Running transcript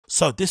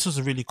So this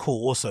was really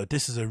cool. Also,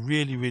 this is a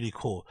really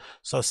cool.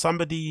 So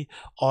somebody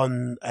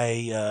on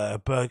a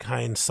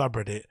Berghain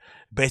subreddit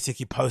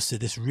basically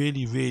posted this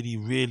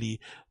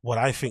really what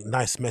I think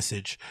nice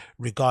message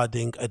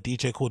regarding a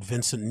DJ called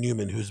Vincent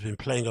Neumann who's been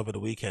playing over the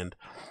weekend,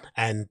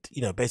 and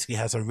basically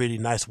has some really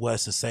nice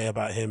words to say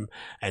about him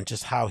and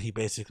just how he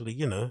basically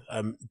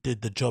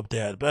did the job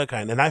there at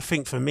Berghain. And I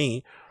think for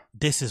me,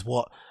 this is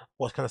what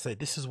can I say?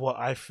 This is what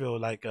I feel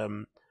like.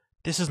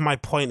 This is my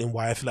point in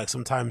why I feel like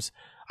sometimes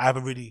I have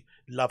a really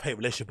love-hate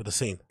relationship with the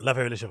scene.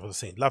 Love-hate relationship with the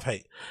scene.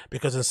 Love-hate.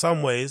 Because in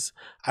some ways,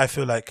 I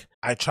feel like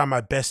I try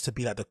my best to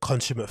be like the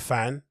consummate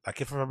fan. Like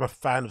if I'm a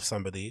fan of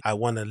somebody, I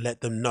want to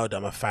let them know that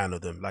I'm a fan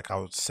of them. Like I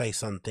would say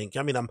something.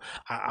 I mean,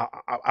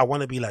 I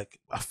want to be like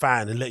a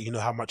fan and let you know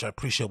how much I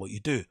appreciate what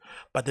you do.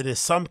 But then in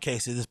some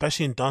cases,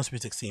 especially in dance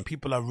music scene,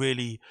 people are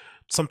really,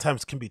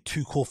 sometimes can be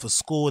too cool for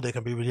school. They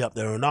can be really up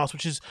their own arse,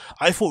 which is,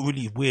 I thought,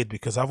 really weird,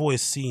 because I've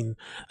always seen,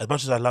 as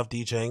much as I love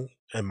DJing,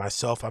 and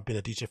myself, I've been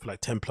a DJ for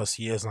like 10 plus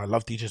years, and I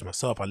love DJs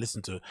myself. I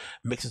listen to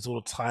mixes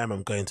all the time.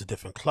 I'm going to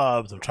different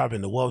clubs. I'm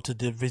traveling the world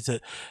to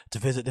visit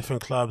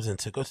different clubs and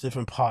to go to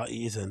different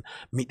parties and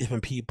meet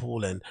different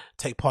people and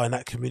take part in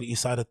that community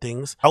side of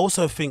things. I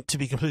also think, to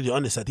be completely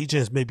honest, that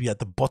DJs may be at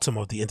the bottom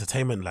of the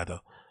entertainment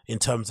ladder in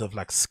terms of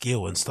like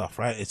skill and stuff,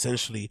 right?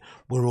 Essentially,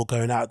 we're all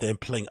going out there and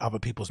playing other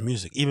people's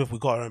music. Even if we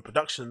got our own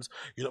productions,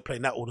 you're not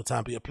playing that all the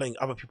time, but you're playing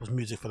other people's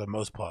music for the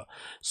most part.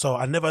 So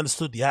I never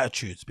understood the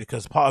attitudes,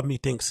 because part of me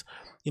thinks,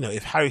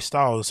 if Harry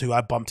Styles, who I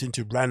bumped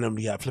into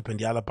randomly at Flipping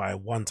the Alibi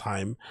one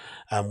time,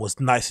 was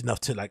nice enough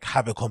to like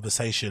have a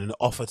conversation and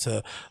offer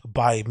to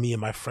buy me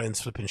and my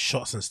friends flipping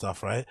shots and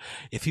stuff, right?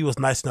 If he was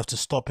nice enough to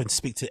stop and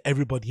speak to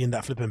everybody in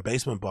that flipping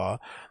basement bar,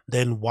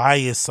 then why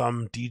is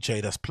some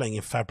DJ that's playing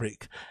in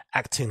Fabric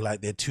acting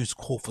like they're too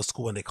cool for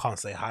school and they can't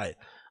say hi?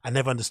 I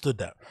never understood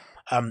that.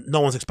 No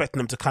one's expecting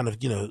them to kind of,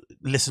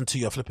 listen to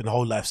your flipping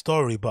whole life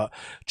story, but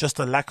just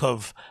the lack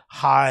of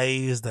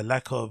highs, the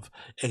lack of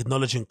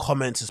acknowledging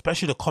comments,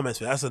 especially the comments,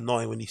 that's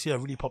annoying when you see a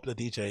really popular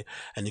DJ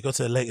and you go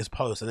to the latest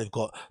post and they've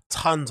got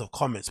tons of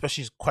comments,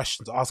 especially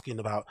questions asking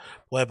about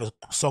whatever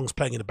song's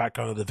playing in the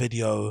background of the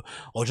video,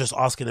 or just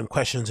asking them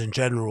questions in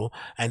general,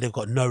 and they've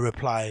got no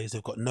replies,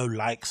 they've got no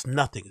likes,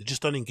 nothing. They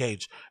just don't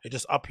engage. They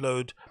just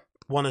upload,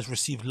 want to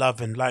receive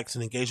love and likes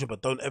and engagement,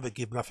 but don't ever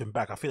give nothing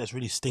back. I think that's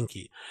really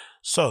stinky.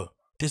 So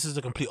this is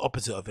the complete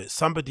opposite of it.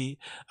 Somebody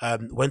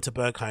went to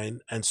Berghain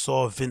and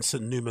saw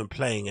Vincent Neumann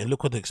playing, and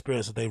look what the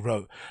experience that they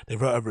wrote. They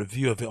wrote a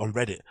review of it on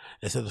Reddit.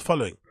 They said the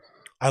following: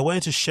 I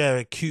wanted to share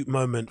a cute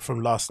moment from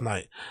last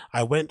night.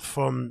 I went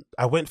for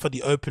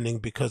the opening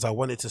because I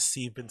wanted to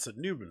see Vincent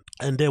Neumann,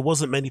 and there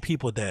wasn't many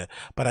people there.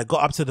 But I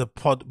got up to the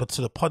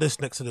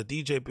podest next to the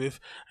DJ booth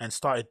and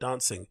started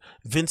dancing.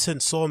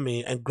 Vincent saw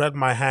me and grabbed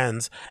my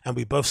hands, and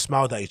we both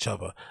smiled at each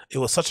other. It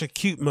was such a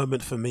cute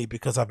moment for me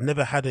because I've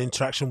never had an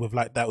interaction with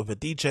like that with a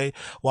DJ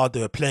while they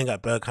were playing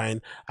at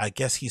Berghain. I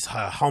guess he's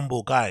a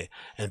humble guy.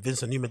 And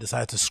Vincent Neumann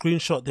decided to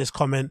screenshot this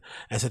comment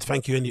and said,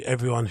 "Thank you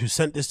everyone who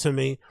sent this to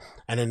me."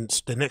 And then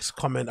the next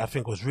comment I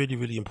think was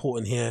really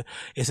important here.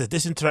 It says,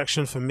 "This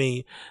interaction for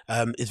me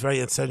is very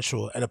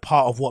essential and a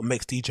part of what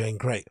makes DJing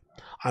great.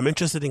 I'm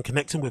interested in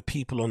connecting with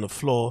people on the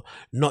floor,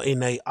 not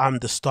in a I'm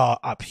the star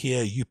up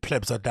here, you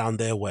plebs are down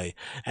their way."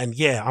 And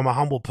yeah, I'm a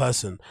humble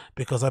person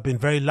because I've been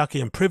very lucky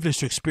and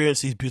privileged to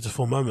experience these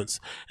beautiful moments.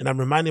 And I'm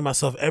reminding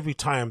myself every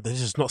time that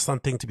this is not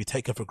something to be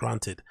taken for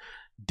granted.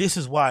 This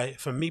is why,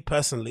 for me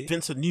personally,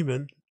 Vincent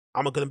Neumann,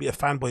 I'm going to be a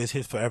fanboy is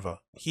his forever.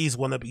 He's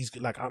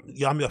like,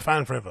 I'm your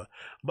fan forever.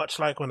 Much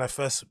like when I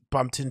first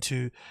bumped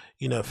into,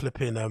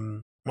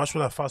 much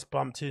when I first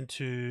bumped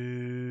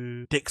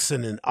into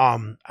Dixon and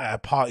at a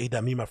party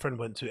that me and my friend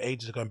went to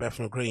ages ago in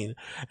Bethnal Green,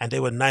 and they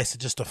were nice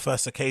at just the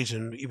first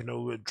occasion, even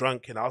though we were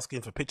drunk and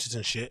asking for pictures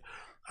and shit.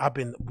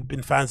 We've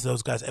been fans of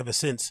those guys ever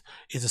since.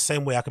 It's the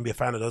same way I can be a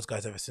fan of those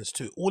guys ever since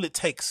too. All it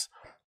takes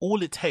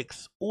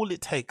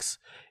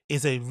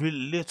is a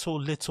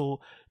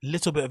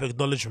little bit of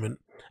acknowledgement,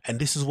 and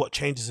this is what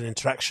changes an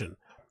interaction.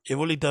 It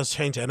really does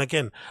change it. And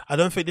again, I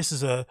don't think this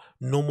is a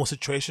normal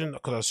situation,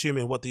 because I'm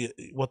assuming what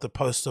the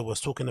poster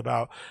was talking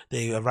about,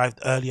 they arrived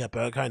early at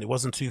Berghain, it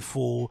wasn't too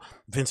full,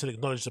 Vincent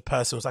acknowledged the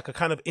person. It was like a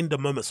kind of in the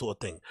moment sort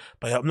of thing.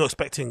 But I'm not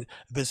expecting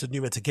Vincent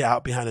Neumann to get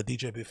out behind a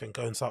DJ booth and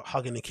go and start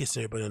hugging and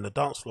kissing everybody on the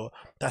dance floor.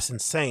 That's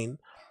insane.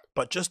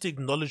 But just the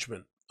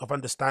acknowledgement of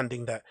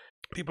understanding that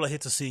people are here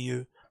to see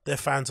you, they're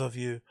fans of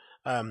you,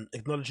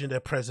 acknowledging their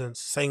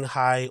presence, saying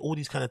hi, all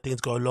these kind of things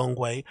go a long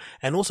way.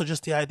 And also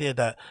just the idea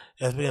that,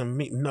 as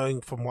knowing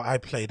from what I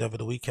played over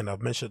the weekend,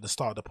 I've mentioned at the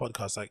start of the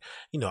podcast, like,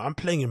 I'm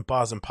playing in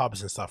bars and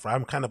pubs and stuff, right?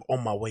 I'm kind of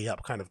on my way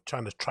up, kind of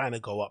trying to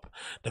go up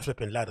the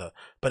flipping ladder,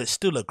 but it's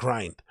still a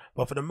grind.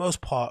 But for the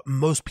most part,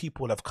 most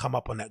people have come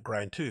up on that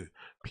grind too,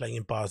 playing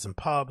in bars and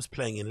pubs,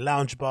 playing in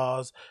lounge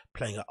bars,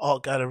 playing at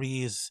art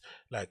galleries,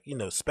 like,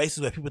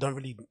 spaces where people don't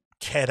really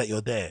care that you're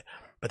there.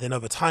 But then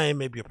over time,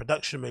 maybe a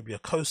production, maybe a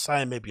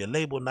co-sign, maybe a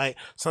label night,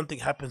 something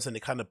happens and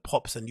it kind of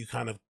pops and you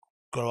kind of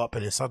grow up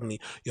and then suddenly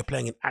you're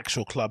playing in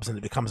actual clubs and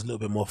it becomes a little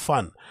bit more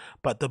fun.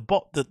 But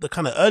the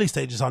kind of early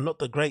stages are not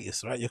the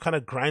greatest, right? You're kind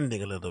of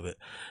grinding a little bit,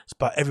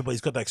 but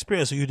everybody's got that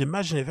experience. So you'd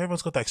imagine if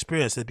everyone's got that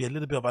experience, there'd be a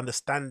little bit of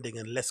understanding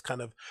and less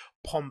kind of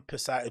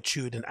pompous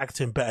attitude and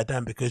acting better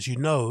than, because you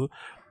know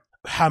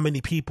how many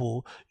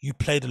people you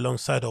played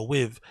alongside or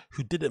with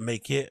who didn't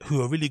make it,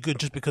 who are really good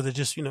just because they're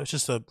just, you know, it's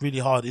just a really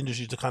hard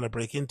industry to kind of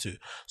break into.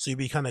 So you'd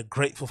be kind of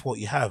grateful for what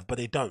you have, but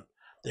they don't.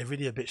 They're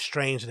really a bit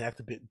strange and they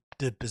act a bit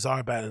bizarre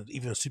about it, and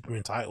even super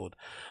entitled.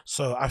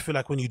 So I feel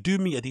like when you do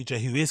meet a DJ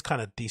who is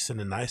kind of decent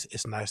and nice,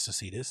 it's nice to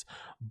see this.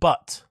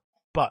 But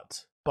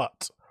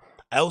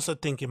I also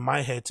think in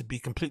my head, to be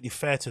completely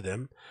fair to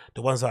them,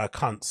 the ones that are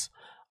cunts,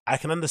 I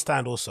can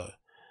understand also.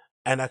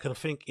 And I can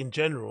think in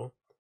general,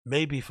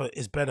 maybe for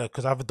it's better,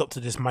 because I've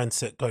adopted this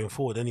mindset going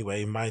forward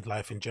anyway in my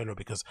life in general,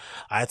 because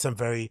I had some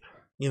very,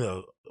 you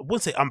know, I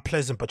wouldn't say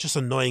unpleasant, but just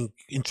annoying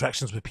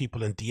interactions with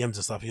people and DMs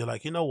and stuff. You're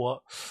like, you know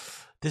what?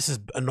 This is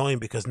annoying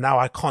because now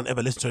I can't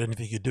ever listen to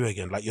anything you do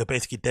again. Like, you're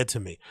basically dead to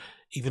me,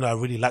 even though I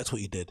really liked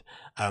what you did.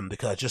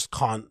 Because I just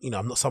can't, you know,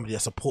 I'm not somebody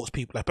that supports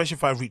people, especially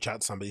if I reach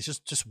out to somebody. It's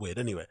just weird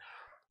anyway.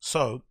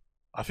 So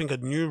I think a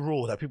new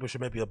rule that people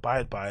should maybe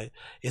abide by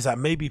is that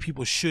maybe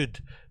people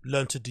should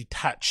learn to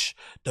detach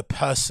the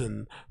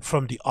person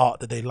from the art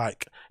that they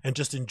like and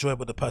just enjoy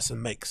what the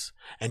person makes,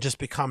 and just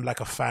become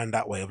like a fan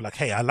that way of like,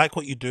 hey, I like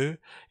what you do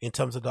in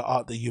terms of the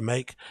art that you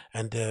make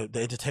and the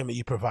entertainment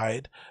you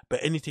provide,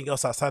 but anything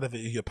else outside of it,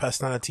 your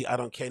personality, I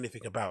don't care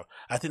anything about.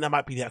 I think that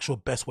might be the actual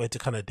best way to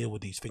kind of deal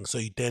with these things. So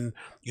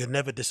you're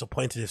never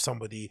disappointed if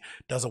somebody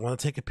doesn't want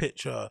to take a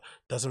picture,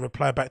 doesn't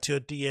reply back to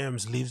your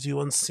DMs, leaves you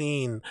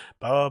unseen,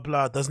 blah blah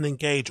blah, doesn't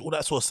engage, all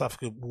that sort of stuff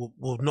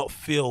will not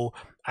feel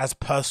as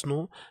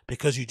personal,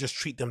 because you just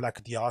treat them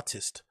like the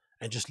artist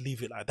and just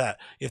leave it like that.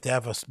 If they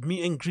have a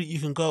meet and greet, you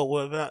can go,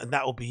 whatever, and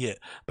that will be it.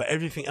 But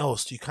everything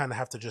else, you kind of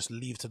have to just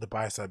leave to the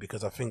by-side,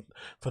 because I think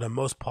for the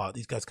most part,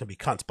 these guys can be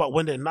cunts. But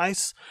when they're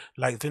nice,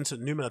 like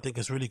Vincent Neumann, I think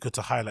it's really good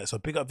to highlight. So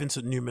big up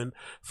Vincent Neumann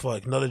for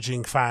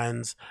acknowledging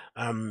fans,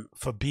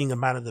 for being a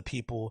man of the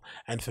people.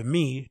 And for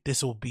me,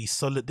 this will be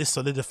solid. This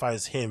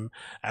solidifies him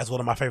as one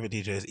of my favorite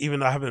DJs. Even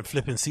though I haven't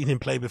flipping seen him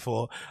play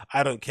before,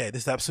 I don't care.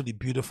 This is absolutely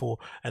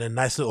beautiful and a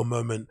nice little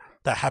moment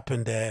that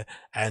happened there.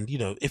 And you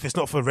know, if it's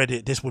not for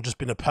Reddit, this will just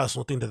been a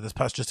personal thing that this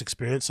person just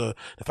experienced. So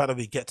the fact that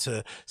we get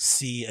to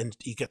see and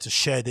you get to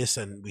share this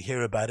and we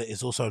hear about it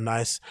is also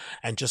nice.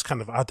 And just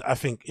kind of, I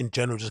think in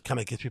general, just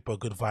kind of gives people a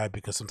good vibe,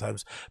 because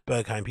sometimes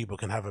Berghain people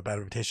can have a bad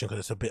reputation because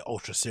it's a bit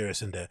ultra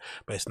serious in there.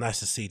 But it's nice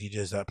to see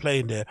DJs that play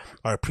in there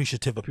are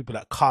appreciative of people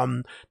that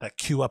come, that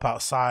queue up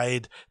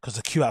outside, because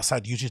the queue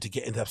outside usually to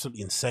get in is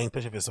absolutely insane,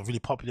 especially if it's a really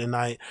popular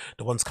night.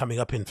 The ones coming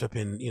up in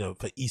flipping, you know,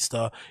 for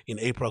Easter in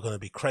April are going to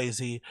be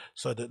crazy.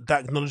 So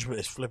that acknowledgement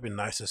is flipping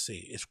nice to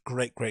see. It's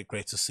great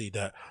to see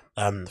that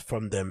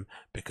from them,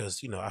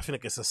 because you know, I feel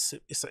like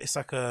it's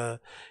like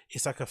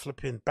a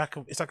flipping back.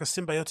 It's like a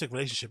symbiotic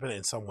relationship, isn't it,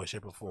 in some way,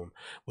 shape, or form.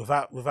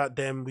 Without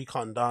them, we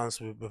can't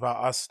dance. Without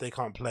us, they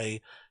can't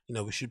play. You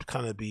know, we should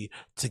kind of be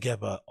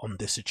together on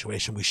this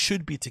situation. We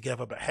should be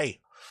together, but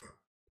hey,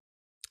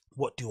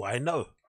 what do I know?